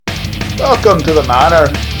Welcome to the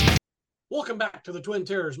Manor. Welcome back to the Twin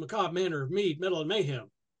Terrors Macabre Manor of Mead, Metal, and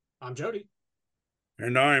Mayhem. I'm Jody.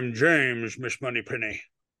 And I'm James, Miss Moneypenny.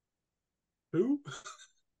 Who?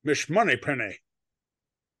 Miss Moneypenny.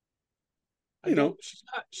 I don't.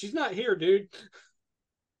 She's not here, dude.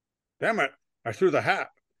 Damn it. I threw the hat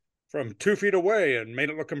from 2 feet away and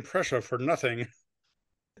made it look impressive for nothing.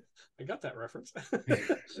 I got that reference.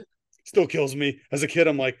 Still kills me. As a kid,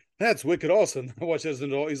 I'm like, that's wicked awesome. I watch this as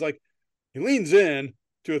an adult. He's like, he leans in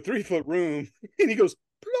to a 3-foot room and he goes,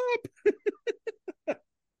 plop.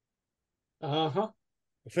 Uh-huh.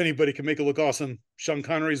 If anybody can make it look awesome, Sean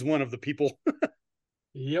Connery's one of the people.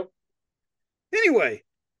 Yep. Anyway,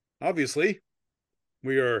 obviously,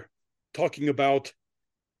 we are talking about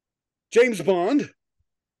James Bond.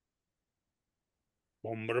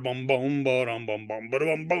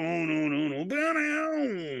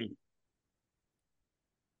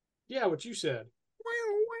 Yeah, what you said.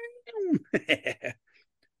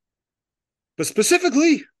 But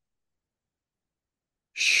specifically,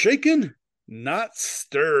 shaken, not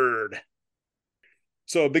stirred.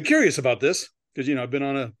 So I've been curious about this because, I've been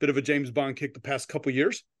on a bit of a James Bond kick the past couple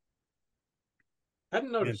years.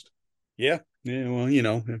 Hadn't noticed. Yeah. Well,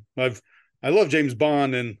 I love James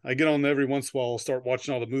Bond, and I get on every once in a while, I'll start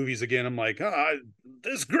watching all the movies again. I'm like,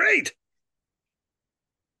 this is great.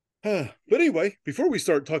 But anyway, before we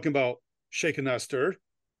start talking about shaken, not stirred,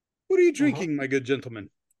 what are you drinking, my good gentleman?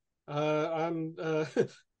 I'm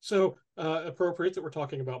so appropriate that we're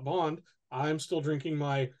talking about Bond. I'm still drinking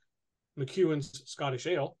my McEwen's Scottish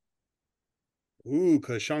Ale. Ooh,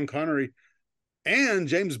 because Sean Connery and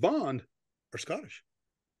James Bond are Scottish.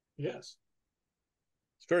 Yes.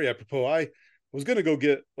 It's very apropos. I was gonna go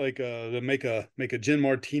get to make a gin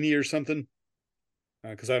martini or something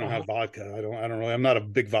because I don't have vodka. I don't really. I'm not a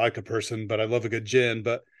big vodka person, but I love a good gin.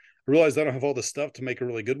 But I realized I don't have all the stuff to make a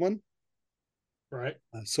really good one. Right.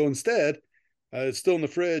 So instead, it's still in the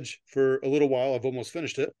fridge for a little while. I've almost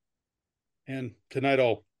finished it, and tonight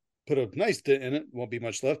I'll put a nice dent in it. Won't be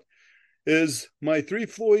much left. Is my Three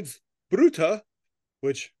Floyds Bruta,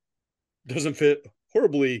 which doesn't fit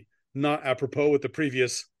horribly not apropos with the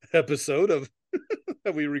previous episode of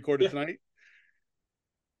that we recorded tonight.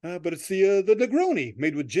 But it's the Negroni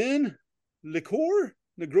made with gin, liqueur,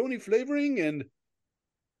 Negroni flavoring, and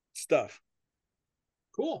stuff.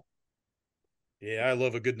 Cool. Yeah, I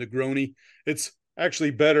love a good Negroni. It's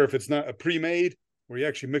actually better if it's not a pre-made, where you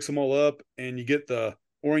actually mix them all up and you get the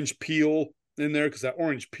orange peel in there, because that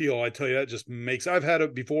orange peel, I tell you, that just makes. I've had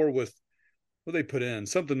it before with what they put in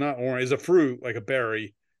something not orange, is a fruit like a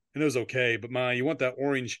berry, and it was okay. But you want that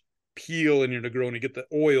orange peel in your Negroni, get the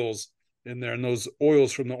oils in there, and those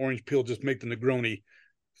oils from the orange peel just make the Negroni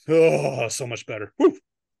so much better. Woo!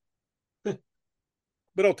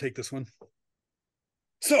 But I'll take this one.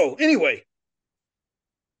 So anyway,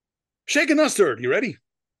 shaken not stirred. You ready?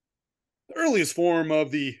 The earliest form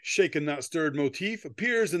of the shaken not stirred motif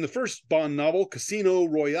appears in the first Bond novel, Casino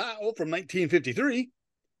Royale, from 1953,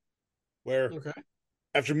 where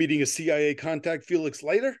after meeting a CIA contact, Felix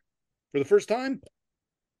Leiter, for the first time,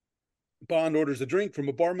 Bond orders a drink from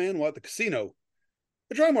a barman while at the casino.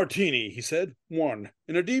 A dry martini, he said, one,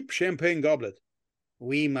 in a deep champagne goblet.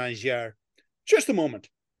 Oui, monsieur. Just a moment.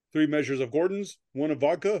 3 measures of Gordon's, 1 of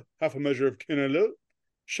vodka, half a measure of Quinelle.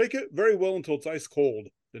 Shake it very well until it's ice cold.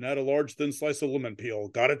 Then add a large thin slice of lemon peel.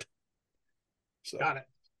 Got it? So, got it.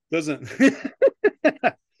 Doesn't.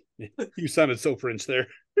 You sounded so French there.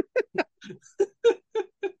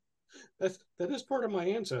 That is part of my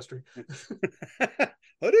ancestry.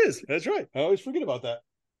 It is. That's right. I always forget about that.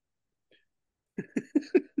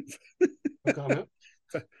 No comment.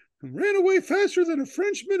 Ran away faster than a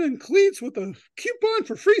Frenchman in cleats with a coupon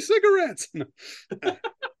for free cigarettes.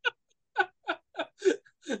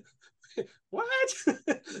 What?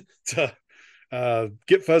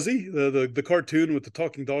 Get Fuzzy, the cartoon with the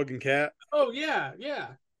talking dog and cat. Oh yeah.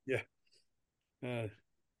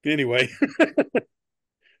 Anyway.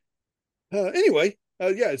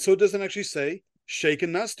 Yeah. So it doesn't actually say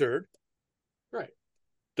shaken, not stirred. Right.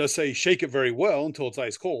 It does say shake it very well until it's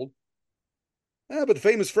ice cold. But the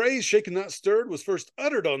famous phrase "shaken, not stirred" was first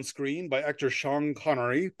uttered on screen by actor Sean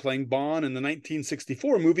Connery playing Bond in the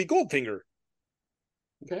 1964 movie Goldfinger.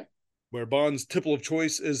 Okay. Where Bond's tipple of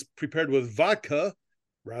choice is prepared with vodka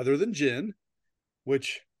rather than gin,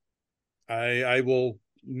 which I will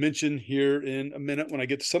mention here in a minute when I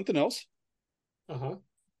get to something else.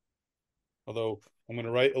 Although I'm going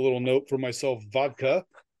to write a little note for myself, vodka,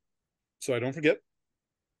 so I don't forget.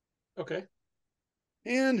 Okay.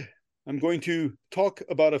 And I'm going to talk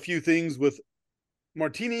about a few things with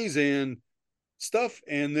martinis and stuff.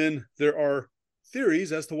 And then there are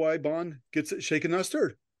theories as to why Bond gets it shaken, not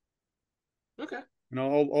stirred. Okay. And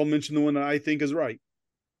I'll mention the one that I think is right.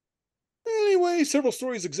 Anyway, several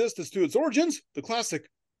stories exist as to its origins. The classic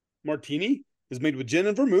martini is made with gin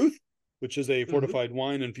and vermouth, which is a fortified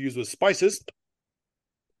wine infused with spices.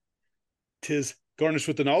 'Tis garnished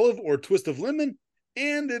with an olive or twist of lemon,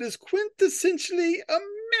 and it is quintessentially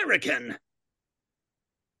American.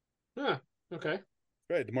 Huh. Okay.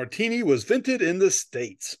 Right, the martini was invented in the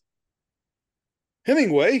States.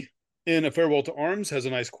 Hemingway, in A Farewell to Arms, has a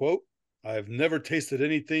nice quote. I've never tasted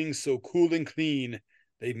anything so cool and clean.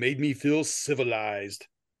 They made me feel civilized.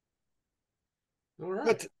 All right.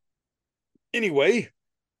 But anyway,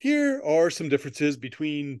 here are some differences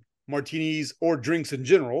between martinis or drinks in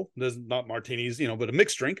general. Not martinis, but a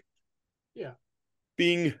mixed drink. Yeah.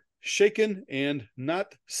 Being shaken and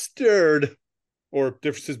not stirred, or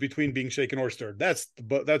differences between being shaken or stirred. That's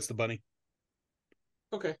the bunny.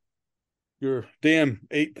 Okay. Your damn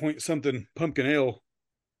 8 point something pumpkin ale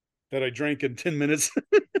that I drank in 10 minutes.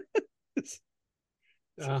 it's,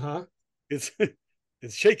 Uh-huh. it's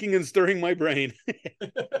it's shaking and stirring my brain.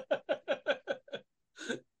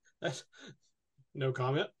 That's no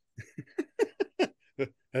comment.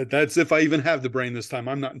 That's if I even have the brain this time.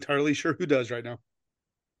 I'm not entirely sure who does right now.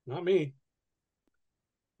 Not me.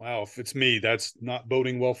 Wow, if it's me, that's not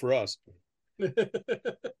boding well for us. But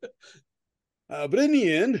in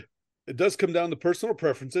the end, it does come down to personal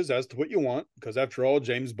preferences as to what you want, because after all,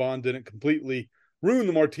 James Bond didn't completely ruin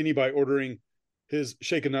the martini by ordering his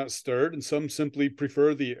shaken not stirred, and some simply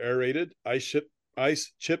prefer the aerated ice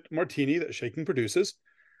chipped martini that shaking produces.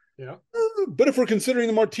 Yeah. But if we're considering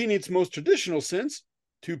the martini its most traditional sense,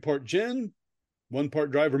 2-part gin,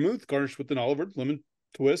 1-part dry vermouth, garnished with an olive or lemon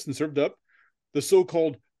twist and served up, the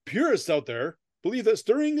so-called purists out there believe that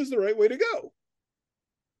stirring is the right way to go.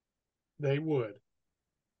 They would.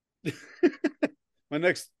 My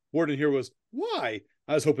next word in here was why.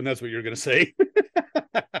 I was hoping that's what you're going to say.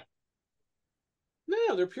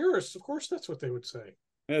 No, they're purists. Of course, that's what they would say.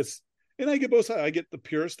 Yes, and I get both sides. I get the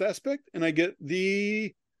purist aspect, and I get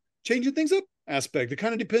the changing things up aspect. It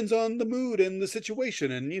kind of depends on the mood and the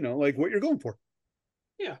situation, and like what you're going for.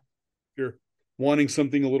 Yeah. If you're wanting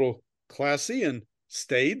something a little classy and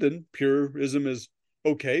staid, then purism is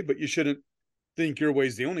okay, but you shouldn't think your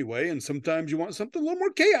way's the only way. And sometimes you want something a little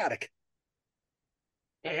more chaotic.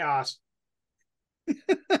 Chaos.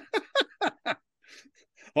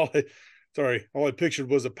 all I pictured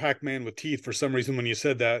was a Pac-Man with teeth for some reason when you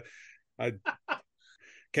said that. I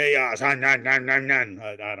chaos. I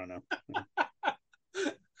don't know.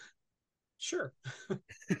 Sure.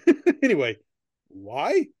 Anyway,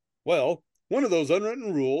 why? Well, one of those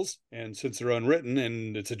unwritten rules, and since they're unwritten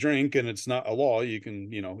and it's a drink and it's not a law, you can,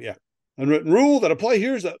 yeah. Unwritten rule that apply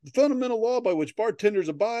here is that the fundamental law by which bartenders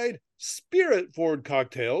abide: spirit-forward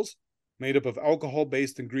cocktails made up of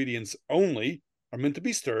alcohol-based ingredients only are meant to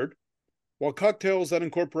be stirred, while cocktails that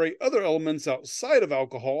incorporate other elements outside of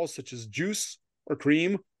alcohol, such as juice or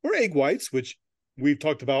cream or egg whites, which we've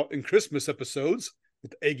talked about in Christmas episodes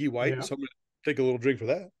with eggy white. Yeah. So I'm going to take a little drink for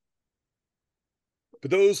that.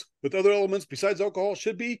 But those with other elements besides alcohol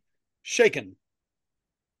should be shaken.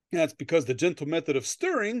 That's because the gentle method of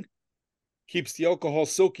stirring keeps the alcohol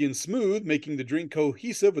silky and smooth, making the drink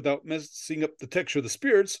cohesive without messing up the texture of the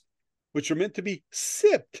spirits, which are meant to be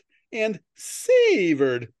sipped and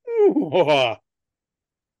savored.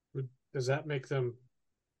 Does that make them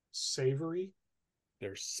savory?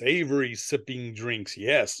 They're savory sipping drinks,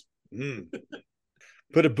 yes.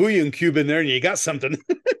 Put a bouillon cube in there and you got something.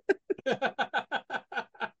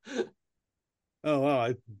 Oh,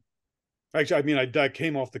 wow. I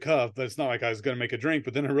came off the cuff, but it's not like I was going to make a drink.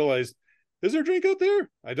 But then I realized, is there a drink out there?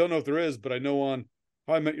 I don't know if there is, but I know on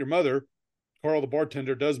How I Met Your Mother, Carl the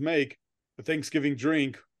bartender does make a Thanksgiving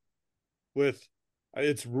drink with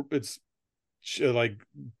it's like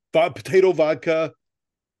potato vodka,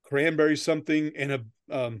 cranberry something, and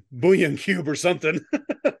a bouillon cube or something.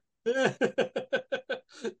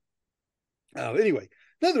 Anyway,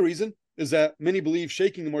 another reason is that many believe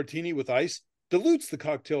shaking the martini with ice dilutes the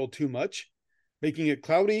cocktail too much, making it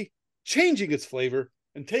cloudy, changing its flavor,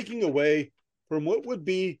 and taking away from what would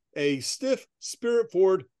be a stiff,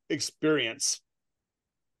 spirit-forward experience.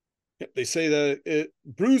 They say that it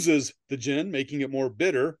bruises the gin, making it more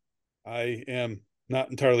bitter. I am not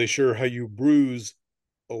entirely sure how you bruise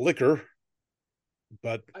a liquor,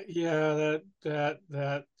 but yeah,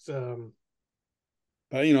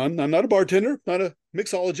 I'm not a bartender, not a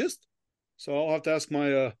mixologist, so I'll have to ask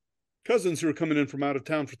my cousins who are coming in from out of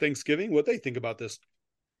town for Thanksgiving what they think about this.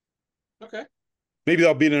 okay. Maybe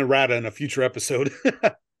I'll be an errata in a future episode.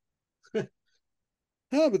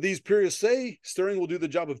 But these purists say stirring will do the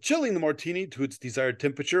job of chilling the martini to its desired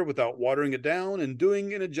temperature without watering it down and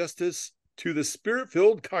doing an injustice to the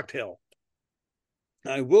spirit-filled cocktail.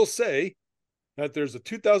 I will say that there's a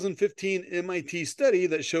 2015 MIT study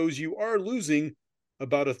that shows you are losing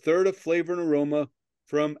about a third of flavor and aroma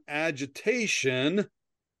from agitation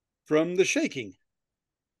from the shaking.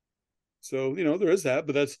 So, there is that,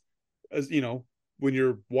 but that's, as when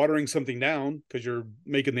you're watering something down because you're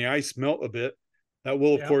making the ice melt a bit, that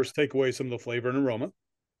will, of Yeah. course, take away some of the flavor and aroma.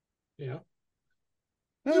 Yeah.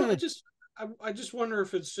 Uh, I just wonder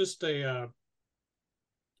if it's just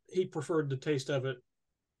he preferred the taste of it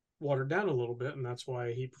watered down a little bit, and that's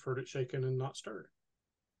why he preferred it shaken and not stirred.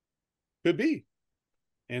 could be.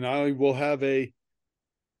 And I will have a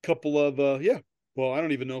couple of yeah. Well, I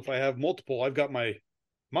don't even know if I have multiple. I've got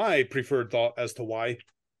my preferred thought as to why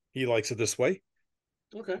he likes it this way.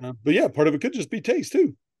 Okay. But yeah, part of it could just be taste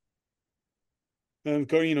too.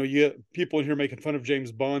 And you get people in here making fun of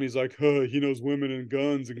James Bond. He's like, he knows women and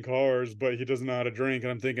guns and cars, but he doesn't know how to drink.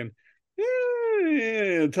 And I'm thinking,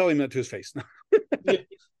 yeah, tell him that to his face. Yeah.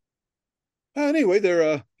 Anyway,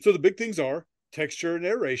 there. So the big things are texture and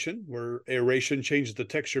aeration, where aeration changes the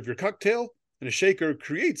texture of your cocktail, and a shaker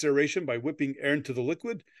creates aeration by whipping air into the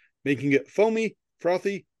liquid, making it foamy,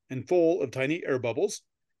 frothy, and full of tiny air bubbles.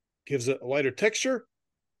 Gives it a lighter texture.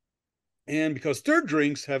 And because stirred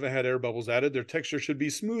drinks haven't had air bubbles added, their texture should be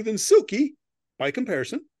smooth and silky by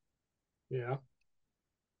comparison. Yeah.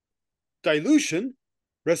 Dilution.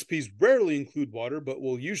 Recipes rarely include water, but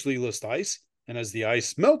will usually list ice. And as the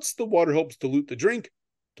ice melts, the water helps dilute the drink.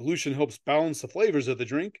 Dilution helps balance the flavors of the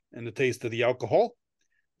drink and the taste of the alcohol.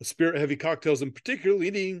 The spirit-heavy cocktails in particular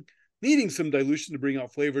needing some dilution to bring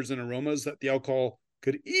out flavors and aromas that the alcohol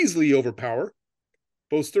could easily overpower.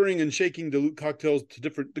 Both stirring and shaking dilute cocktails to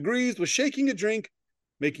different degrees, with shaking a drink,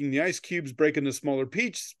 making the ice cubes break into smaller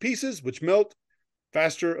pieces, which melt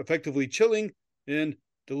faster, effectively chilling and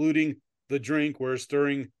diluting the drink, whereas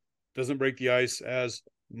stirring doesn't break the ice as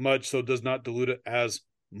much, so does not dilute it as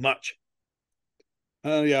much.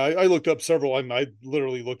 Yeah, I looked up several. I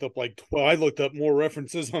literally looked up like 12. I looked up more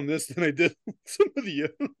references on this than I did some of a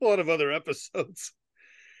lot of other episodes.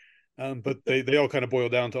 But they all kind of boil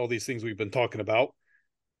down to all these things we've been talking about.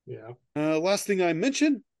 Yeah. Last thing I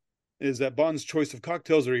mentioned is that Bond's choice of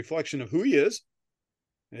cocktails is a reflection of who he is.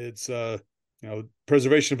 It's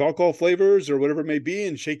preservation of alcohol flavors or whatever it may be,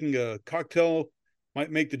 and shaking a cocktail might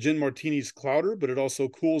make the gin martinis clouder, but it also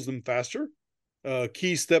cools them faster. A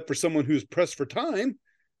key step for someone who's pressed for time,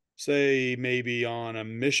 say maybe on a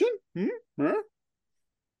mission.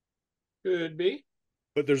 Could be.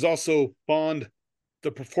 But there's also Bond,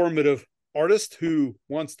 the performative artist who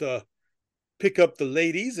wants to pick up the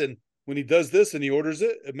ladies, and when he does this and he orders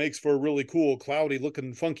it, it makes for a really cool, cloudy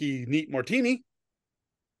looking, funky, neat martini.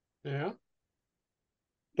 Yeah.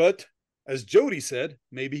 But as Jody said,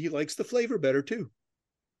 maybe he likes the flavor better too.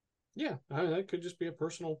 Yeah. That could just be a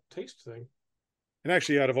personal taste thing. And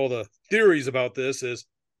actually, out of all the theories about this, is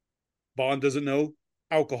Bond doesn't know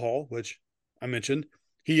alcohol, which I mentioned.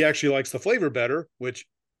 He actually likes the flavor better, which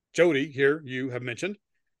Jody here you have mentioned.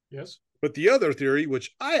 Yes. But the other theory,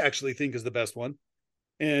 which I actually think is the best one,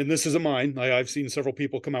 and this isn't mine. I've seen several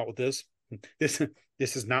people come out with this. This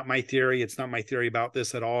is not my theory. It's not my theory about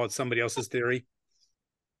this at all. It's somebody else's theory.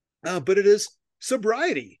 But it is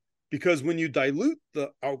sobriety, because when you dilute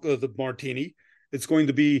the martini, it's going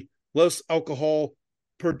to be less alcohol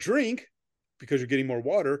per drink because you're getting more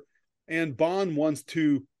water. And Bond wants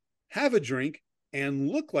to have a drink and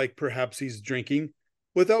look like perhaps he's drinking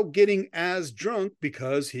without getting as drunk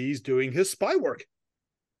because he's doing his spy work.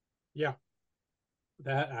 Yeah.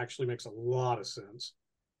 That actually makes a lot of sense.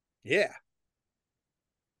 Yeah.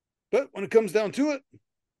 But when it comes down to it,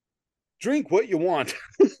 drink what you want.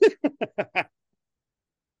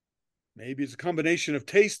 Maybe it's a combination of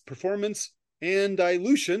taste, performance, and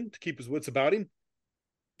dilution to keep his wits about him.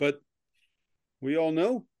 But we all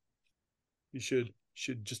know you should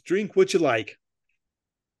just drink what you like.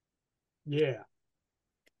 Yeah.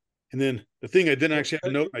 And then the thing I didn't actually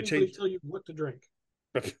have a note, I Usually changed. tell you what to drink.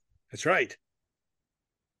 That's right.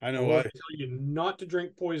 I know. Although if they tell you not to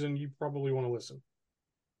drink poison, you probably want to listen.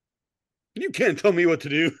 You can't tell me what to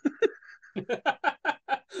do.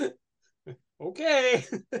 Okay.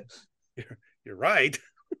 You're right.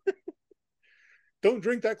 Don't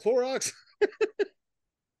drink that Clorox.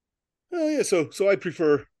 Oh yeah, so I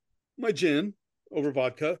prefer my gin over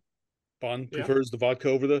vodka. Bond Yeah. prefers the vodka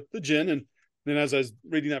over the gin, and then as I was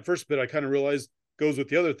reading that first bit, I kind of realized goes with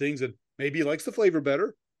the other things, and maybe he likes the flavor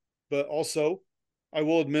better. But also, I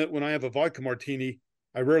will admit when I have a vodka martini,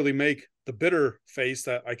 I rarely make the bitter face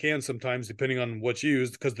that I can sometimes, depending on what's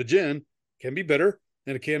used, because the gin can be bitter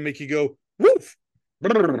and it can make you go woof.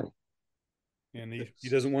 And he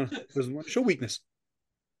doesn't want to show weakness.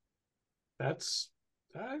 That's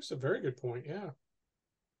a very good point. Yeah.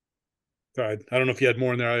 I don't know if you had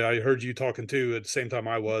more in there. I heard you talking too at the same time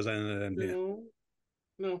I was, and yeah.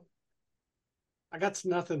 No, I got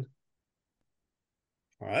nothing.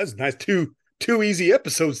 Well, that's nice. Two easy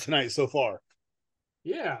episodes tonight so far.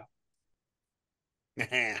 Yeah.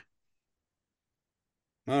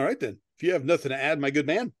 All right then. If you have nothing to add, my good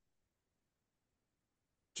man,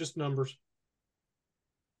 Just numbers.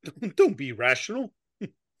 don't be rational.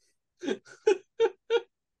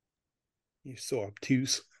 You're so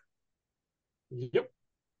obtuse. Yep.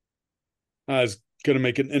 I was gonna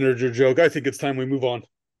make an integer joke. I think it's time we move on.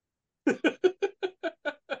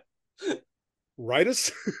 Write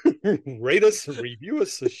us, rate us, review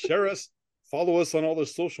us, share us, follow us on all the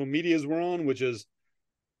social medias we're on, which is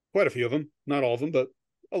quite a few of them. Not all of them, but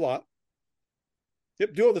a lot.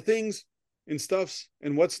 Yep, do all the things and stuffs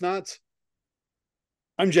and what's not.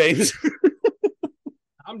 I'm James.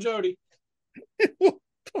 I'm Jody. We'll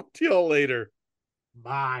talk to y'all later.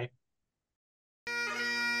 Bye.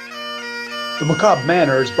 The Macabre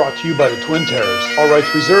Manor is brought to you by the Twin Terrors. All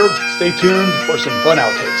rights reserved. Stay tuned for some fun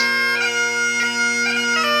outtakes.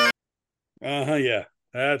 Yeah,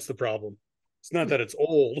 that's the problem. It's not that it's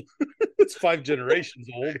old. It's 5 generations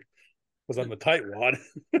old because I'm a tightwad.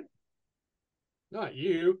 Not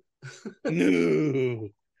you. No.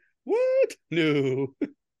 What? No.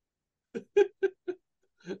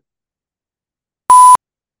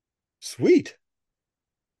 Sweet.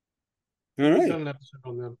 All We've right. done an episode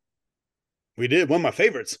on them. We did. One of my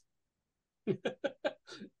favorites.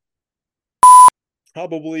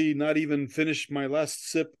 Probably not even finished my last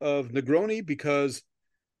sip of Negroni because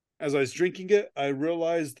as I was drinking it, I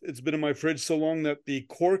realized it's been in my fridge so long that the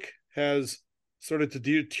cork has started to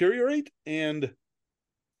deteriorate. And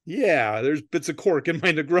yeah, there's bits of cork in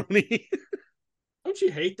my Negroni. Don't you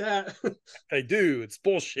hate that? I do. It's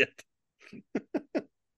bullshit.